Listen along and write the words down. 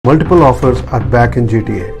Multiple offers are back in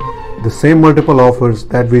GTA. The same multiple offers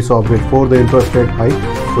that we saw before the interest rate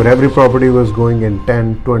hike, where every property was going in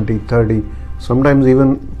 10, 20, 30, sometimes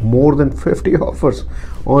even more than 50 offers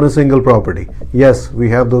on a single property. Yes, we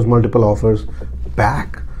have those multiple offers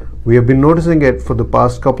back. We have been noticing it for the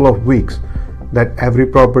past couple of weeks that every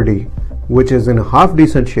property which is in a half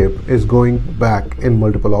decent shape is going back in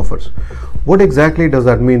multiple offers. What exactly does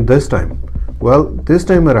that mean this time? Well, this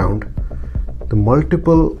time around, the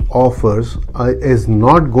multiple offers is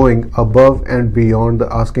not going above and beyond the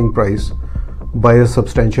asking price by a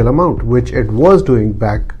substantial amount, which it was doing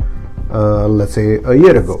back, let's say a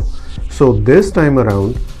year ago. So this time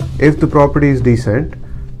around, if the property is decent,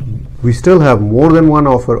 we still have more than one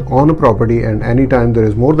offer on a property, and anytime there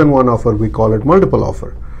is more than one offer, we call it multiple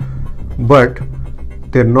offer. But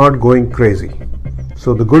they're not going crazy.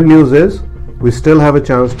 So the good news is we still have a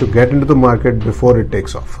chance to get into the market before it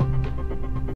takes off.